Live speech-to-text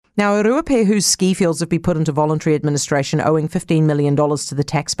Now, Ruapehu's ski fields have been put into voluntary administration, owing $15 million to the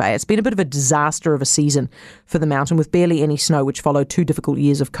taxpayer. It's been a bit of a disaster of a season for the mountain, with barely any snow, which followed 2 difficult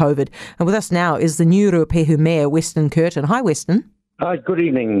years of COVID. And with us now is the new Ruapehu Mayor, Weston Curtin. Hi, Weston. Good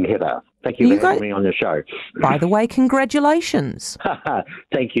evening, Heather. Thank you for having me on your show. By the way, congratulations.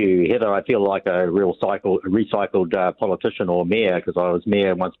 Thank you, Heather. I feel like a real recycled politician or mayor, because I was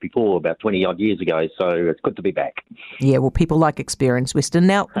mayor once before, about 20-odd years ago, so it's good to be back. Yeah, well, people like experience, Weston.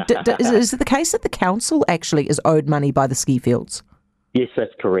 Now, is it the case that the council actually is owed money by the ski fields? Yes,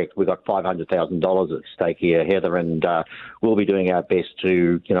 that's correct. We've got $500,000 at stake here, Heather, and we'll be doing our best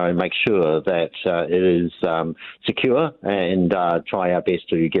to, make sure that it is secure and try our best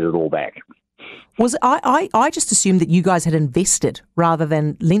to get it all back. I just assumed that you guys had invested rather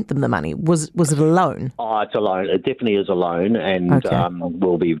than lent them the money. Was it a loan? Oh, it's a loan. It definitely is a loan, and okay.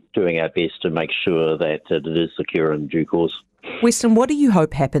 We'll be doing our best to make sure that it is secure in due course. Weston, what do you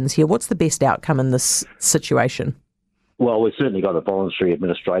hope happens here? What's the best outcome in this situation? Well, we've certainly got a voluntary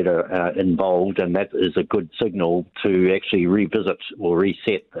administrator involved, and that is a good signal to actually revisit or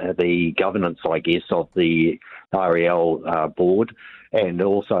reset the governance, I guess, of the REL board, and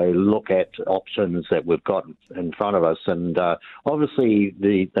also look at options that we've got in front of us. And obviously,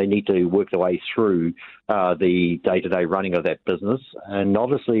 they need to work their way through the day-to-day running of that business. And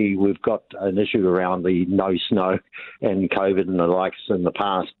obviously, we've got an issue around the no snow and COVID and the likes in the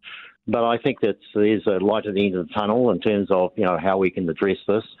past. But I think that there's a light at the end of the tunnel in terms of, how we can address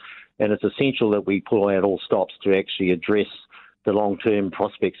this. And it's essential that we pull out all stops to actually address the long-term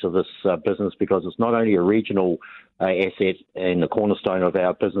prospects of this business, because it's not only a regional asset and the cornerstone of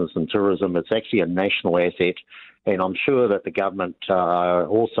our business and tourism, it's actually a national asset. And I'm sure that the government are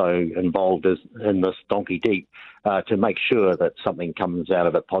also involved in this donkey deep to make sure that something comes out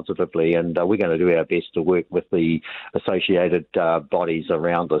of it positively. And we're going to do our best to work with the associated bodies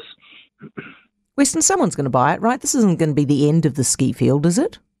around us. Weston, someone's going to buy it, right? This isn't going to be the end of the ski field, is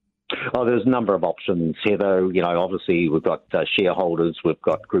it? Oh, there's a number of options, Heather. Obviously we've got shareholders, we've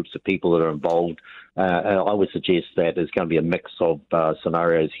got groups of people that are involved. I would suggest that there's going to be a mix of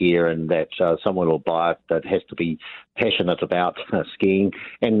scenarios here, and that someone will buy it that has to be passionate about skiing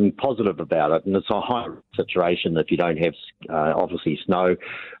and positive about it. And it's a high situation if you don't have, obviously, snow.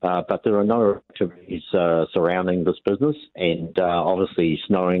 But there are no activities surrounding this business, and obviously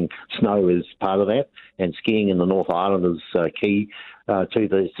snow is part of that. And skiing in the North Island is key to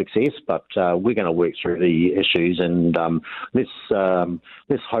the success, but we're going to work through the issues, and let's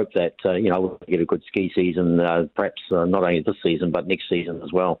hope that we'll get a good ski season, perhaps not only this season but next season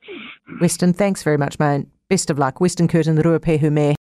as well. Weston, thanks very much, mate. Best of luck. Weston Curtin, the Ruapehu Mayor.